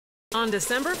On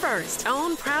December 1st,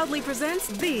 OWN proudly presents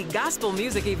the gospel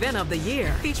music event of the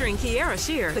year, featuring Kiara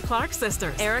Shear, the Clark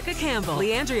Sisters, Erica Campbell,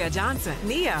 Leandria Johnson,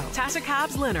 Neo, Tasha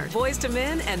Cobbs Leonard, Boys to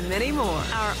Men, and many more.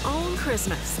 Our own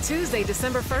Christmas, Tuesday,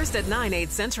 December 1st at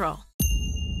 9/8 Central.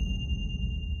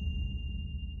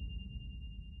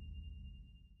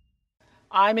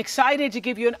 I'm excited to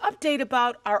give you an update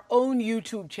about our own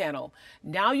YouTube channel.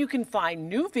 Now you can find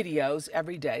new videos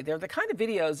every day. They're the kind of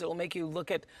videos that will make you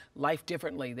look at life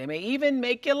differently. They may even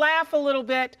make you laugh a little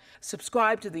bit.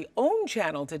 Subscribe to the OWN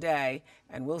channel today,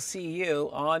 and we'll see you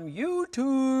on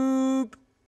YouTube.